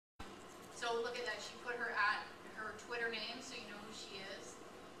So look at that. She put her Twitter name, so you know who she is.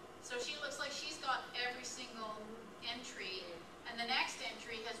 So she looks like she's got every single entry, and the next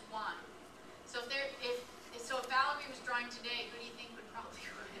entry has won. So if Valerie was drawing today, who do you think would probably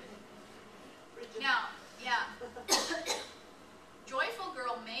win? Now, yeah. Joyful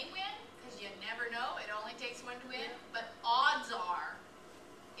Girl may win, because you never know. It only takes one to win. But odds are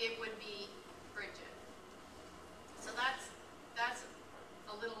it would be Bridget. So that's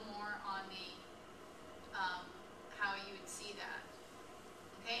a little more on the how you would see that.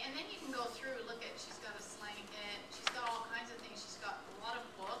 Okay, and then you can go through, look at, she's got a slang hit, she's got all kinds of things, she's got a lot of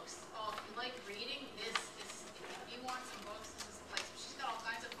books. Oh, if you like reading, this is, if you want some books, this is the place. She's got all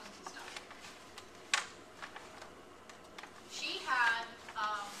kinds of funky stuff. She had,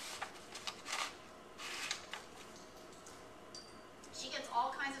 she gets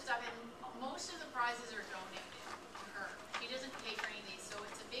all kinds of stuff, and most of the prizes are donated to her. She doesn't pay for any of these, so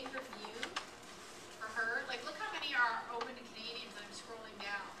it's a big review for her. Like, look how many are open to Canadians, and I'm scrolling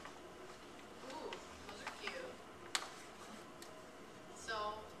down. Ooh, those are cute.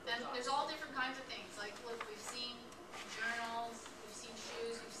 So, then there's all different kinds of things. Like, look, we've seen journals, we've seen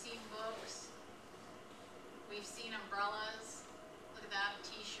shoes, we've seen books, we've seen umbrellas. Look at that, a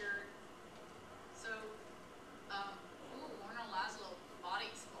t-shirt. So, ooh, Warner Laszlo body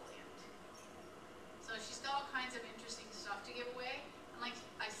exfoliant. So she's got all kinds of interesting stuff to give away. And like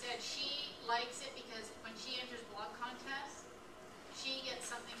I said, she likes it because when she enters blog contests, she gets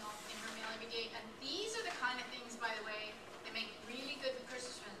something in her mail every day. And these are the kind of things, by the way, that make really good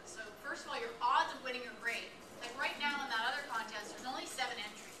Christmas presents. So first of all, your odds of winning are great. Like right now in that other contest, there's only 7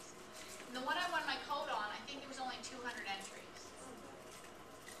 entries. And the one I won my code on, I think there was only 200 entries.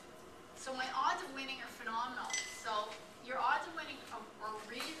 So my odds of winning are phenomenal. So your odds of winning are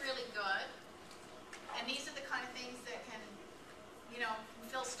really, really good. And these are the kind of things that can, you know,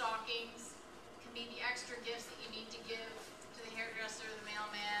 fill stockings, can be the extra gifts that you need to give to the hairdresser, the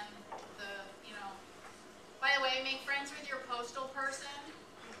mailman, you know. By the way, make friends with your postal person.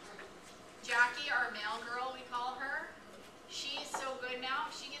 Jackie, our mail girl, we call her. She is so good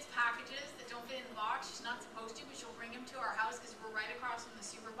now. She gets packages that don't fit in the box. She's not supposed to, but she'll bring them to our house because we're right across from the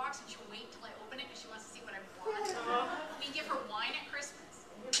super box, and she'll wait till I open it because she wants to see what I bought. We give her wine at Christmas.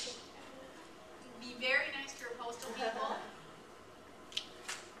 Be very nice to your postal people.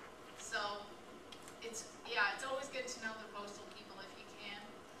 So, it's always good to know the postal people if you can.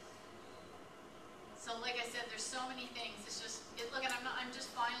 So, like I said, there's so many things. It's just, look, and I'm just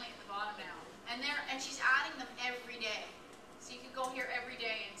finally at the bottom now. And she's adding them every day. So you could go here every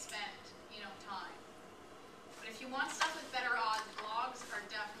day and spend, you know, time. But if you want stuff with better odds, blogs are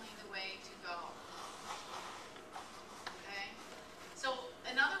definitely the way to go. Okay? So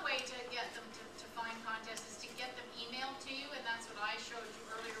another way to get them to find contests is to get them emailed to you, and that's what I showed you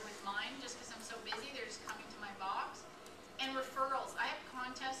earlier with mine. Just because I'm so busy, they're just coming to my box. And referrals. I have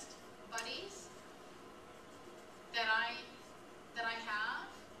contest buddies that I have,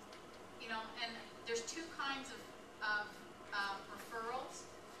 you know, and there's 2 kinds of referrals.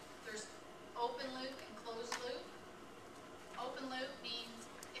 There's open loop and closed loop. Open loop means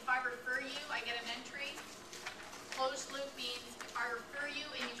if I refer you, I get an entry. Closed loop means if I refer you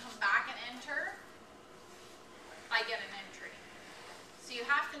and you come back and enter, I get an entry. So you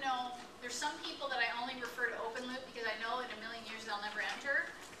have to know, there's some people that I only refer to open loop because I know in a million years they'll never enter.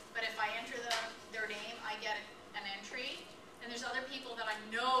 But if I enter their name, I get an entry. And there's other people that I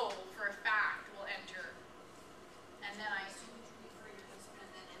know for a fact will enter. And then I... So would you refer your husband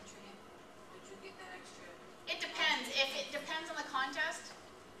and then enter him? Would you get that extra? It depends. If it depends on the contest,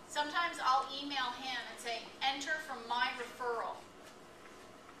 sometimes I'll email him and say, enter from my referral.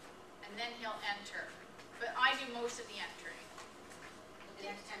 And then he'll enter. But I do most of the entering. The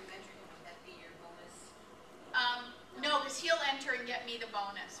next time you enter him, would that be your bonus? No, because he'll enter and get me the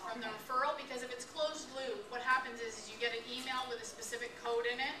bonus from the referral. Because if it's closed loop, what happens is you get an email with a specific code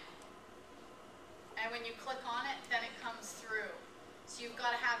in it. And when you click on it, then it comes through. So you've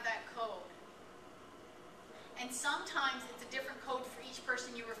got to have that code. And sometimes it's a different code for each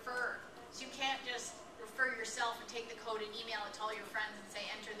person you refer. So you can't just refer yourself and take the code and email it to all your friends and say,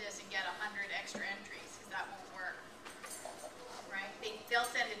 enter this and get 100 extra entries, because that won't work. Right? They'll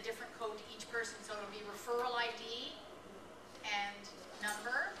send a different code to each person, so it'll be referral ID and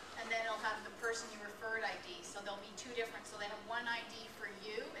number, and then it'll have the person you referred ID. So there'll be 2 different. So they have one ID for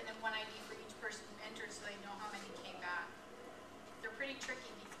you, and then one ID for each person who entered, so they know how many came back. They're pretty tricky,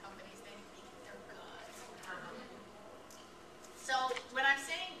 these companies. They think they're good. So when I'm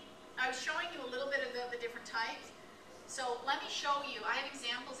saying, I was showing you a little bit of the different types. So let me show you. I have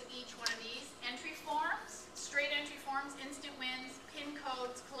examples of each one of these. Entry forms, straight entry forms, instant wins, pin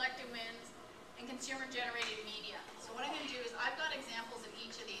codes, collected wins, and consumer-generated media. So what I'm going to do is I've got examples of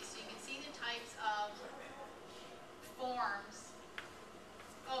each of these, so you can see the types of forms.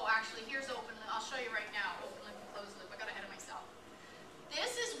 Oh, actually, here's open loop. I'll show you right now, open loop and closed loop. I got ahead of myself.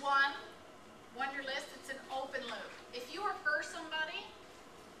 This is one Wunderlist. It's an open loop. If you refer somebody,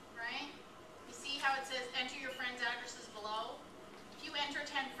 right, you see how it says enter your friends' addresses below? If you enter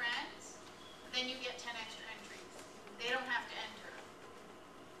 10 friends, then you get 10 extra entries. They don't have to enter.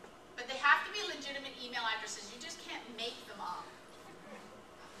 But they have to be legitimate email addresses. You just can't make them up.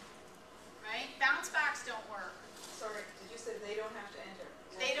 Right? Bounce backs don't work. Sorry, did you say they don't have to enter?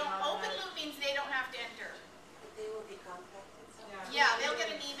 They don't, open loop means they don't have to enter. But they will be contacted. Yeah, they'll get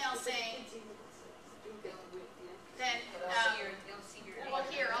an email saying, then, You'll see your. well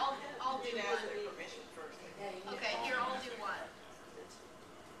here, I'll do one. Permission first. Okay, here, I'll do one.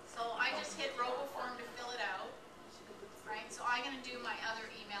 So I just hit RoboForm to fill it out, right? So I'm going to do my other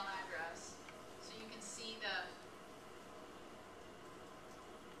email address, so you can see the,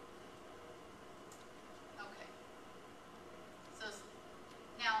 okay. So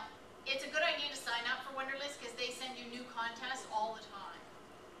now, it's a good idea to sign up for Wunderlist because they send you new contests all the time.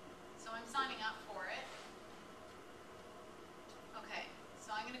 So I'm signing up for it. Okay,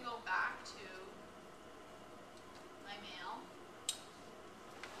 so I'm going to go back to my mail.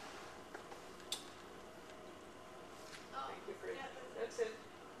 Oh, Thank you for that's it.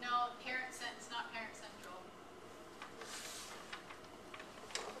 no, it's not Parent Central.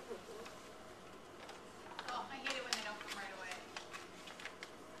 Oh, I hate it when they don't come right away.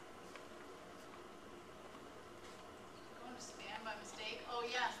 Going to spam by mistake. Oh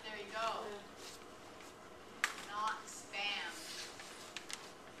yes, there you go. Not spam.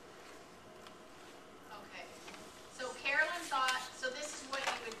 Okay. So Carolyn thought, so this is what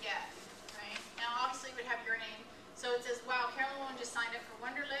you would get, right? Now obviously you would have your name. So it says, wow, Carolyn just signed up for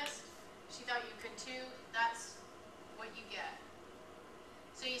Wunderlist. She thought you could too. That's what you get.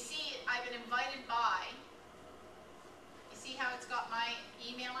 So you see, I've been invited by. You see how it's got my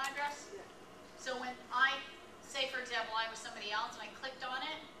email address? So when I, say for example, I was somebody else and I clicked on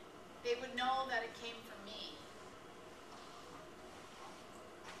it, they would know that it came from me.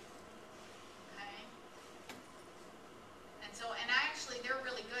 Okay? And so, and actually they're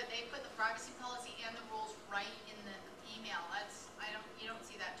really good. They put the privacy policy and the rules right in the email. That's, you don't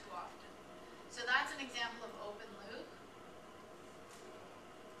see that too often. So that's an example of open loop.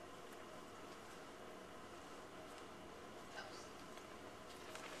 Oops.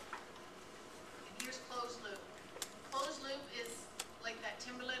 And here's closed loop. Closed loop is like that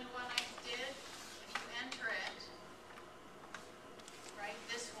Timberland one I did. If you enter it, right,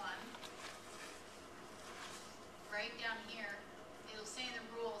 this one, right down here, it'll say in the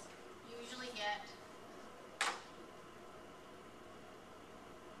rules, you usually get,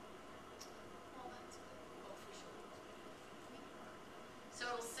 oh, that's good. Oh, for sure. So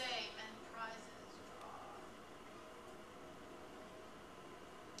it'll say, and prizes draw.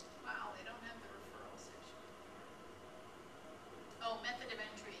 Wow, they don't have the referral section. Oh, method of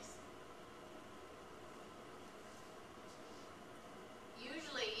entries.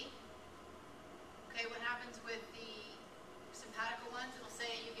 Usually, okay, what happens with the simpatico ones, it'll say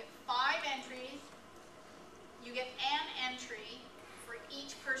you get 5 entries, you get an entry for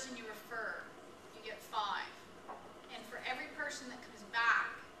each person you refer, you get 5. And for every person that comes back,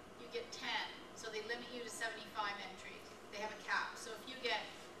 you get 10. So they limit you to 75 entries. They have a cap. So if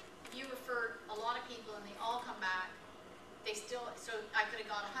you referred a lot of people and they all come back, they still, so I could have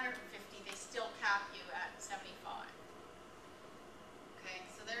got 150, they still cap you at 75. Okay,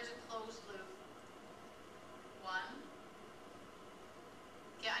 so there's a closed loop one.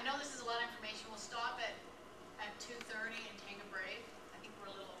 Okay, I know this is a lot of information. We'll stop at 2:30 and take a break. I think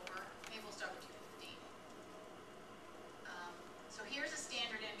we're a little over. Maybe we'll start at 2:15. So here's a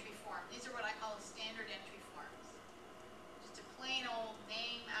standard entry form. These are what I call standard entry forms. Just a plain old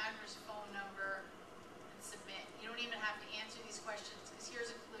name, address, phone number, and submit. You don't even have to answer these questions because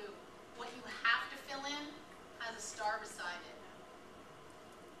here's a clue. What you have to fill in has a star beside it.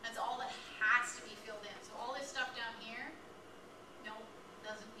 That's all that has to be filled in. So all this stuff down here, nope,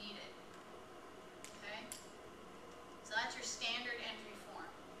 doesn't need it. Okay? So that's your standard entry form.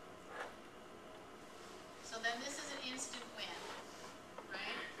 So then this is an instant win,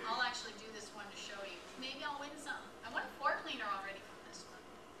 right? I'll actually do this one to show you. Maybe I'll win some. I won a floor cleaner already from this one.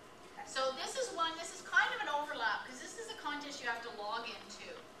 So this is kind of an overlap because this is a contest you have to log into.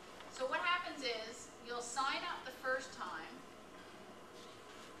 So what happens is you'll sign up the first time,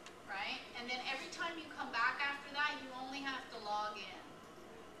 right? And then every time you come back after that, you only have to log in.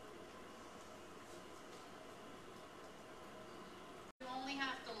 You only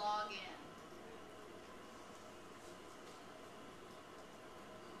have to log in.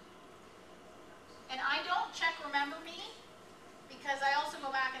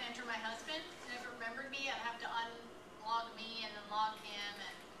 my husband, and if it remembered me, I'd have to unlog me and then log him,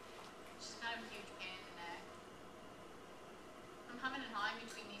 and it's just kind of a huge pain in the neck. I'm humming and hawing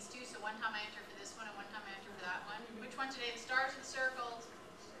between these two, so one time I enter for this one, and one time I enter for that one. Which one today? The stars or the circles?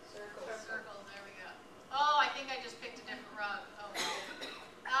 Circles, there we go. Oh, I think I just picked a different rug. Oh,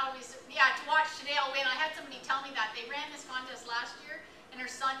 that'll be, yeah, to watch today I'll win. I had somebody tell me that. They ran this contest last year, and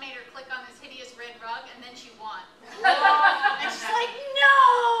her son made her click on this hideous red rug, and then she won. And she's like,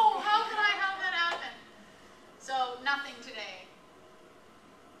 no! How could I have that happen? So, nothing today.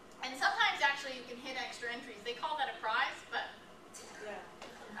 And sometimes, actually, you can hit extra entries. They call that a prize, but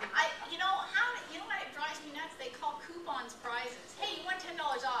you know what it drives me nuts? They call coupons prizes. Hey, you won $10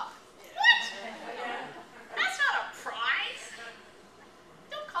 off. What? That's not a prize.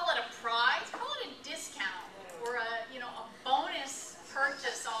 Don't call it a prize. Call it a discount or a bonus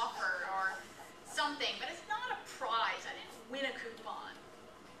purchase offer or something. But it's not a prize. I didn't win a coupon.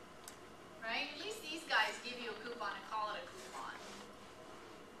 Right? At least these guys give you a coupon and call it a coupon.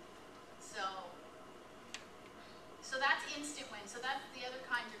 So that's instant win. So that's the other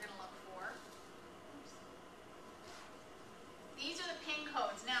kind you're going to look for. These are the PIN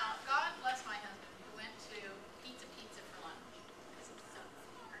codes. Now, God bless my husband who went to Pizza for lunch. Because he's so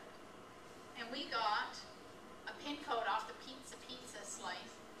smart. And we got a PIN code off the pizza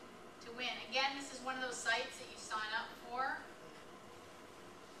slice to win. Again, this is one of those sites that you sign up for.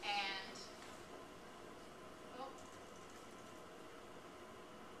 And what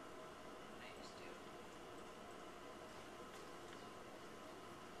did I just do?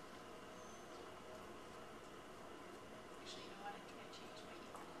 Actually, you know what? I think I changed my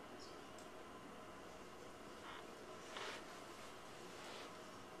email address.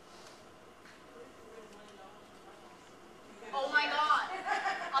 Oh my God!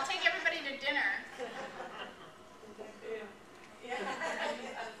 I'll take everybody to dinner.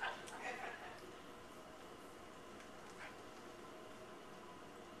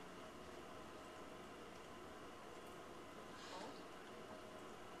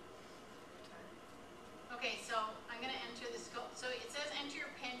 Okay, so I'm going to enter this code. So it says enter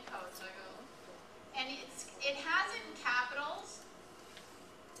your PIN code. So I go, and it has it in capitals.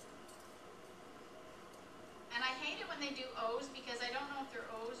 And I hate it when they do O's because I don't know if they're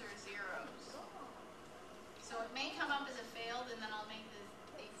O's or zeros. So it may come up as a failed, and then I'll make the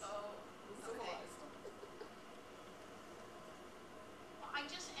O. Okay. Well, I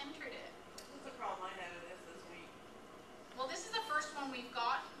just entered it. This is the problem I had with this week. Well, this is the first one we've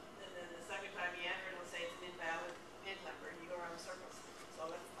gotten. And then the second time you enter, it'll say it's an invalid PIN number, and you go around in circles.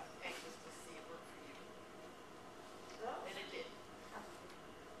 So I'm anxious to see it work for you. And it did.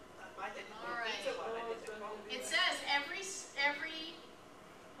 Mine didn't. All right. Pizza one, I did the phone. It says every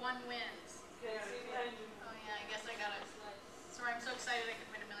one wins. Okay, see behind you. Oh yeah, I guess I got it. Sorry, I'm so excited I could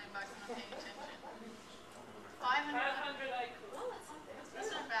win $1 million. I'm not paying attention. 500. 500 I could. Well, that's not bad.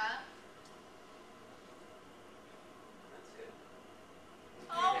 That's not bad. That's good.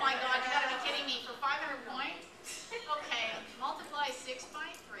 Oh my God, you gotta be kidding me. For 500 points? Okay, multiply 6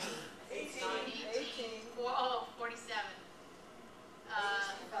 by 3. 18. 47.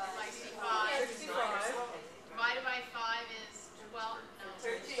 By 65. 65. Divided by 5 is 12. No.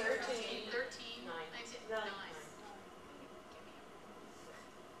 13. 13. Nine. Nice.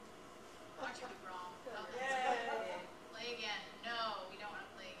 Watch it be wrong. Oh, that's Yay. good. Play again. No, we don't want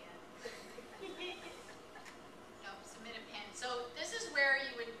to play again. No, submit a pin. So this is where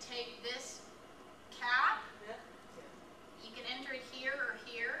you would take this cap. Yeah. You can enter it here or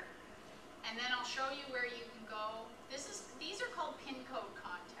here, and then I'll show you where you can go. These are called pin code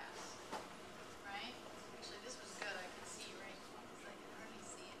contests, right? Actually, this was good. I could see right. I can already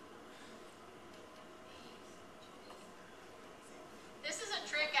see it. This is a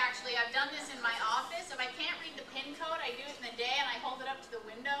trick, actually. I've done this in my office. If I can't read the pin code, I do it in the day, and I hold it up to the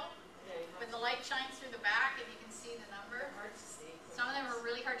window when the light shines through the back, and you can see the number. Hard to see. Some of them are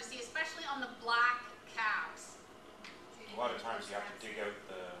really hard to see, especially on the black caps. A lot of times you have to dig out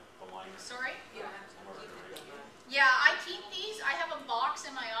the lines. Sorry? You don't have to in order to read them. Yeah, I keep these. I have a box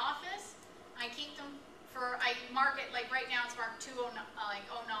in my office. I keep them I mark it, like right now it's marked 209,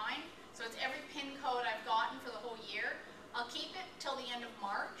 so it's every pin code I've gotten for the whole year. I'll keep it till the end of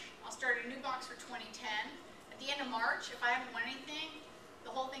March. I'll start a new box for 2010. At the end of March, if I haven't won anything,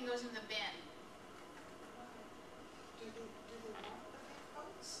 the whole thing goes in the bin. Do they want the PIN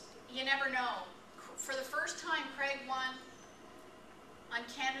codes? You never know. For the first time, Craig won on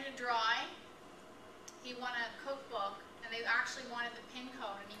Canada Dry. He won a cookbook, and they actually wanted the pin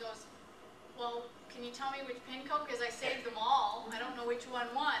code. And he goes, well, can you tell me which pin code? Because I saved them all. I don't know which one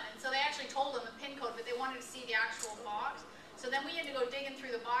won. And so they actually told him the pin code, but they wanted to see the actual box. So then we had to go digging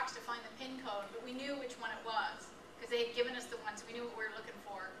through the box to find the PIN code, but we knew which one it was because they had given us the one, so we knew what we were looking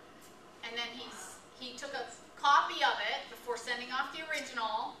for. And then he took a copy of it before sending off the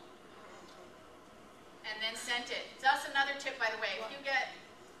original, and then sent it. So that's another tip, by the way. If you get,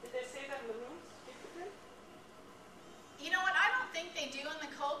 Did they say that in the rules? you know what? I don't think they do on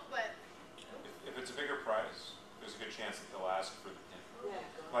the Coke, but If it's a bigger prize, there's a good chance that they'll ask for the pin. Yeah.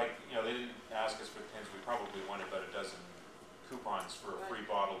 Like, you know, they didn't ask us for the pins. We probably won about a dozen coupons for a free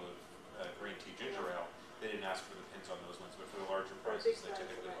bottle of green tea ginger ale. They didn't ask for the pins on those ones, but for the larger For a prizes, big they prize,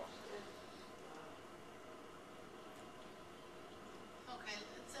 typically right. will. okay,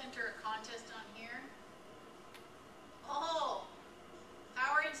 let's enter a contest on here. Oh,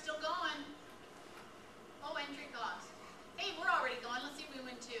 Powerade still going. Oh, entry cost. Hey, we're already going. Let's see if we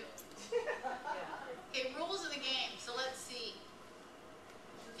win too. Okay, rules of the game. So let's see.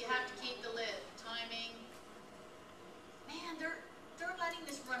 You have to keep the lid. Timing. Man, they're letting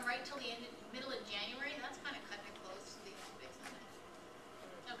this run right till the middle of January. That's kind of cutting it close to the Olympics, isn't it?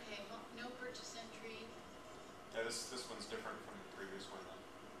 Okay, well, no purchase entry. Yeah, this one's different from the previous one then.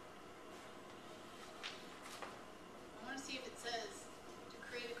 I want to see if it says to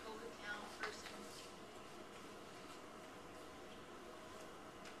create a Coke account first.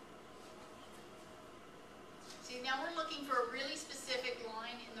 See, now we're looking for a really specific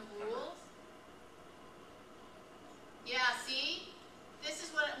line in the rules. Yeah, see? This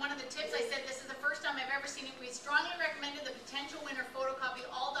is one of the tips I said. This is the first time I've ever seen it. We strongly recommended the potential winner photocopy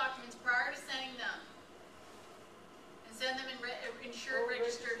all documents prior to sending them. And send them in insured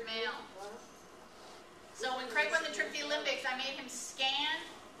registered mail. So when Craig won the trip to the Olympics, I made him scan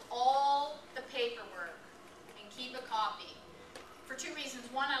all the paperwork and keep a copy. For two reasons.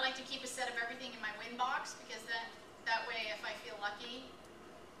 One, I like to keep a set of everything in my win box because that way if I feel lucky,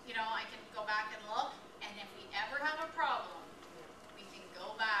 you know, I can go back and look. And if we ever have a problem, we can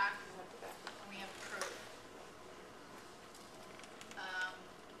go back and we have proof.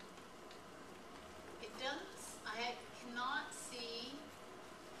 It doesn't, I cannot see.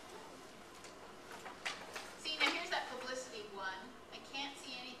 See, now here's that publicity one. I can't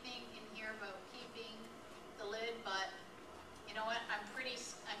see anything in here about keeping the lid, but you know what? I'm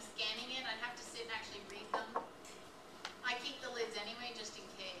scanning it. I'd have to sit and actually read them. I keep the lids anyway, just in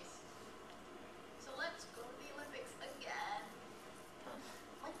case. So let's go to the Olympics again.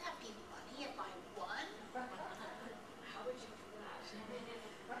 Wouldn't that be funny if I won? How would you do that?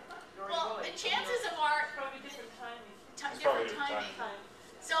 Well, the chances of our Probably different timing. It's probably different different timing. Time.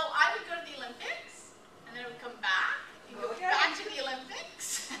 So I would go to the Olympics, and then I would come back, and go Okay. back to the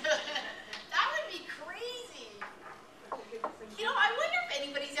Olympics. That would be crazy. You know, I wonder if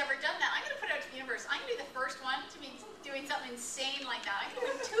anybody's ever done that. I'm going to put it out to the universe. I'm going to be the first one to be doing something insane like that. I'm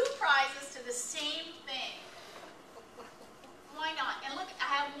going to win 2 prizes to the same thing. Why not? And look,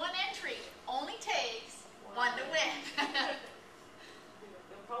 I have 1 entry. Only takes 1 to win.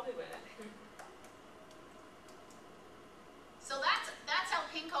 They'll probably win it. So that's how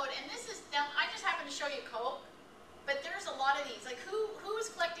PIN code. And this is now. I just happened to show you Coke, but there's a lot of these. Like who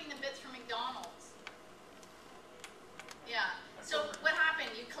is collecting the bits from McDonald's? Yeah. So what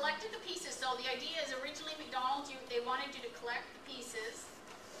happened? You collected the pieces. So the idea is originally McDonald's, they wanted you to collect the pieces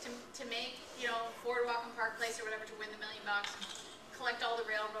to make, you know, Boardwalk and Park Place or whatever to win the $1 million, collect all the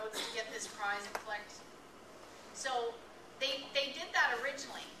railroads to get this prize and collect. So they did that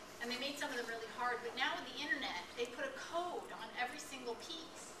originally, and they made some of them really hard. But now with the internet, they put a code on every single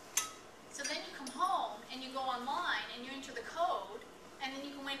piece. So then you come home and you go online and you enter the code, and then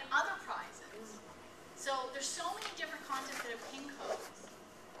you can win other prizes. So there's so many different contests that have PIN codes.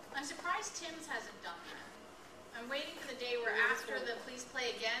 I'm surprised Tim's hasn't done that. I'm waiting for the day where after the Please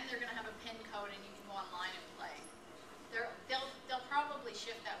Play Again, they're going to have a PIN code and you can go online and play. They'll probably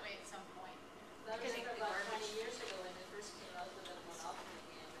shift that way at some point. That was Because about 20 years ago when it first came out with a Monopoly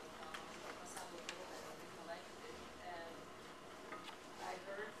game that was on the board and we collected it. And I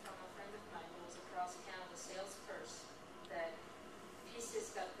heard from a friend of mine who was across Canada salesperson that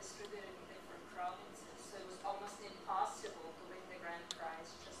pieces got distributed in different provinces. So it was almost impossible to win the grand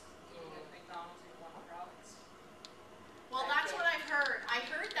prize just eating at McDonald's in one province. Well, that's what I've heard. I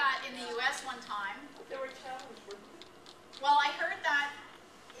heard that in the U.S. one time. They were challenged, weren't they? Well, I heard that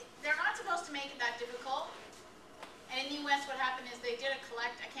they're not supposed to make it that difficult. And in the U.S. what happened is they did a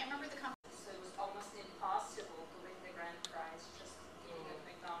collect, I can't remember the company. So it was almost impossible to win the grand prize just eating at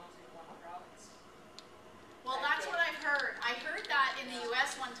McDonald's in one province. Well, that's what I've heard. I heard that in the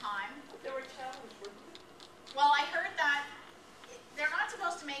U.S. one time. They were challenged, weren't they? Well, I heard that they're not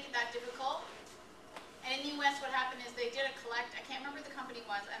supposed to make it that difficult. And in the U.S. what happened is they did a collect, I can't remember the company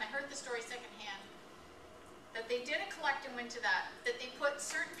was, and I heard the story secondhand. that they didn't collect and win to that they put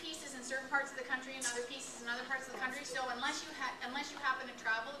certain pieces in certain parts of the country and other pieces in other parts of the country. So unless you happen to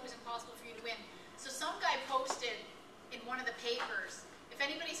travel, it was impossible for you to win. So some guy posted in one of the papers, if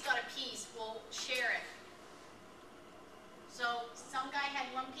anybody's got a piece, we'll share it. So some guy had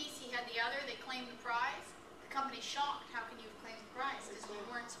one piece, he had the other, they claimed the prize. The company's shocked, how can you have claimed the prize? Because you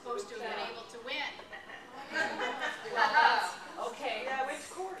weren't supposed to have been able to win. Okay. Yeah, I went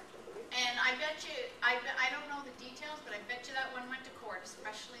to court. And I bet you, I don't know the details, but I bet you that one went to court,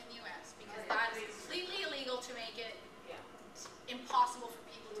 especially in the US, because that is completely illegal to make it Yeah. impossible for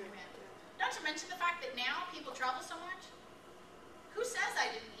people to win. Not to mention the fact that now people travel so much. Who says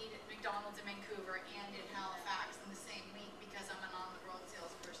I didn't eat at McDonald's in Vancouver and in Halifax in the same week because I'm an on-the-road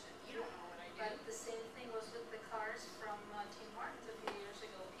salesperson? You don't know what I But do. the same thing was with the cars from Tim Hortons a few years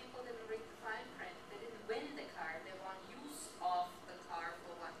ago. People didn't read the fine print. They didn't win the car. They won use of the car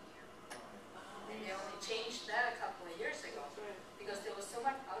for 1 year. And they only changed that a couple of years ago because there was so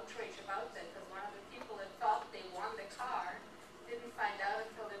much outrage about that. Because one of the people that thought they won the car didn't find out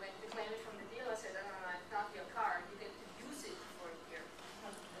until they went to claim it from the dealer. Said, no, it's not your car. You get to use it for a year.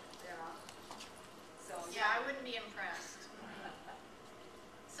 You know. So Yeah, I wouldn't be impressed.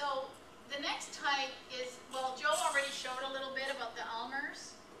 So the next type is, well, Joe already showed a little bit about the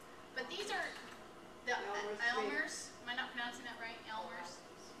Elmers, but these are the Elmers. Am I not pronouncing that right? Elmers.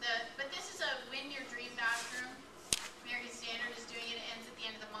 But this is a win your dream bathroom. American Standard is doing it. It ends at the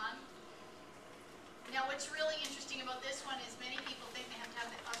end of the month. Now, what's really interesting about this one is many people think they have to have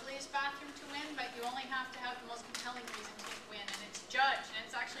the ugliest bathroom to win, but you only have to have the most compelling reason to win, and it's judged, and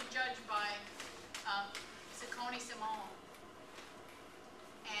it's actually judged by Saccone Simone.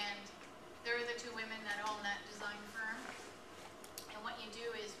 And they're the two women that own that design firm. And what you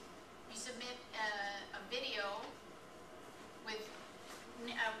do is you submit a video with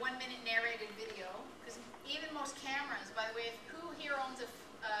a 1 minute narrated video, because even most cameras, by the way, who here owns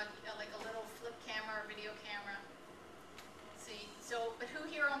like a little flip camera or video camera? See, so, but who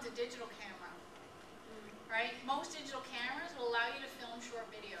here owns a digital camera? Right? Most digital cameras will allow you to film short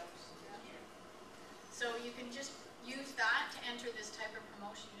videos. So you can just use that to enter this type of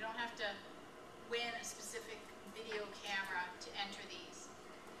promotion. You don't have to win a specific video camera to enter these.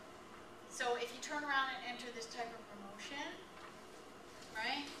 So if you turn around and enter this type of promotion,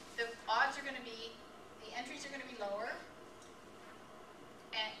 right, the odds are going to be, the entries are going to be lower,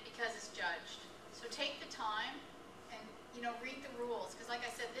 and because it's judged. So take the time and, you know, read the rules, because like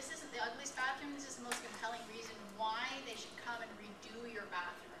I said, this isn't the ugliest bathroom, this is the most compelling reason why they should come and redo your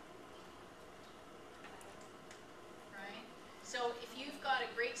bathroom. Right? So if you've got a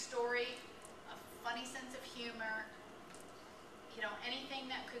great story, a funny sense of humor, you know,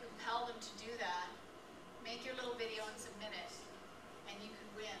 anything that could compel them to do that, make your little video and submit it, and you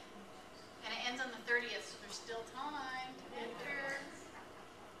could win. And it ends on the 30th, so there's still time to enter.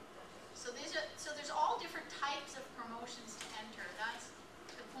 So there's all different types of promotions to enter. That's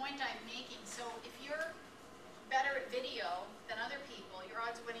the point I'm making. So if you're better at video than other people, your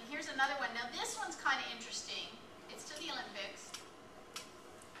odds of winning. Here's another one. Now this one's kind of interesting. It's to the Olympics.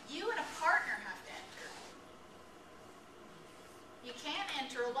 You and a partner have to enter. You can't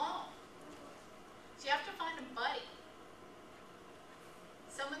enter alone. So you have to find a buddy.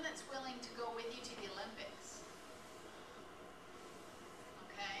 Someone that's willing to go with you to the Olympics.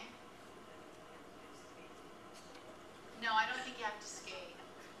 Okay? No, I don't think you have to skate.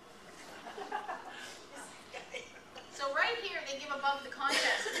 So right here, they give above the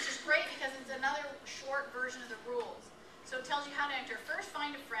contest, which is great because it's another short version of the rules. So it tells you how to enter. First,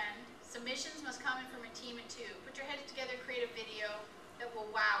 find a friend. Submissions must come in from a team of 2. Put your heads together, create a video that will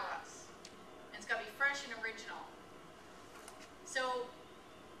wow us. And it's got to be fresh and original. So,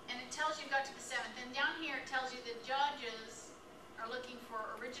 and it tells you got to the 7th. And down here, it tells you the judges are looking for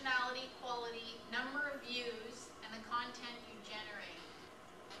originality, quality, number of views, and the content you generate.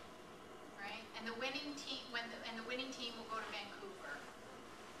 Right? And the winning team, the winning team will go to Vancouver.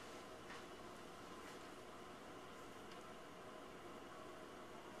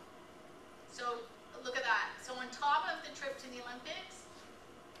 So look at that. So on top of the trip to the Olympics,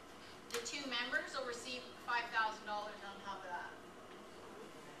 the 2 members will receive $5,000 on top of that.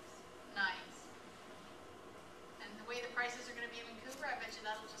 Nice. And the way the prices are going to be in Vancouver, I bet you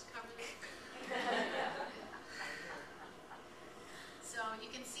that'll just cover the. So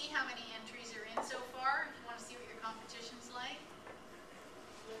you can see how many entries are in so far, if you want to see what your competition's like.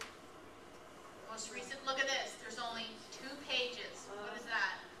 Most recent, look at this, there's only 2 pages. What is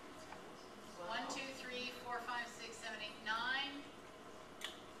that? 1, 2, 3, 4, 5, 6, 7, 8, 9,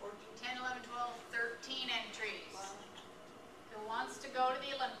 10, 11, 12, 13 entries. Who wants to go to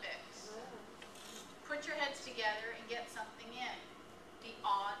the Olympics? Put your heads together.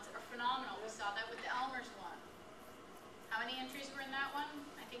 that one?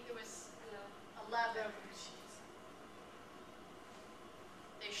 I think there was Yeah. 11.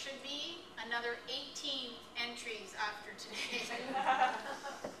 There should be another 18 entries after today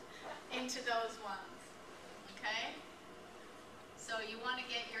into those ones, okay? So you want to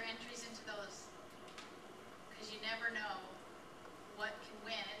get your entries into those, because you never know what can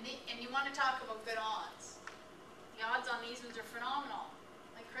win. And you want to talk about good odds. The odds on these ones are phenomenal.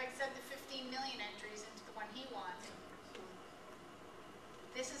 Like Craig said, the 15 million entries into the one he won.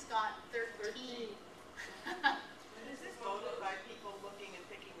 This has got 13. Is this voted by people looking and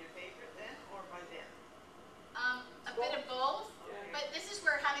picking their favorite then, or by them? A bit of both, Okay. but this is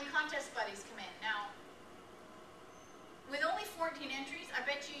where having contest buddies come in. Now, with only 14 entries, I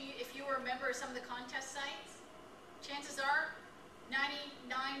bet you if you were a member of some of the contest sites, chances are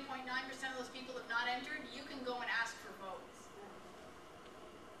 99.9% of those people that have not entered, you can go and ask for votes.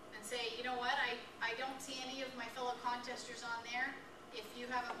 And say, you know what, I don't see any of my fellow contesters on there. If you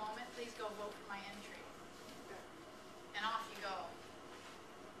have a moment, please go vote for my entry. And off you go.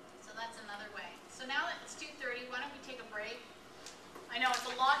 So that's another way. So now that it's 2:30, why don't we take a break? I know it's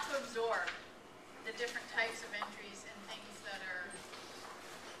a lot to absorb, the different types of entries and things that are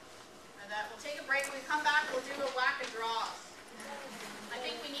that. We'll take a break. When we come back, we'll do a whack of draws. I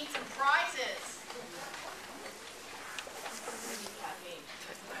think we need some prizes.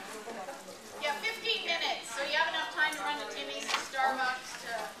 Yeah, 15 minutes. So you have enough time to run to Timmy's, to Starbucks,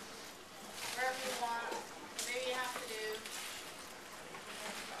 to wherever you want. Maybe you have to do.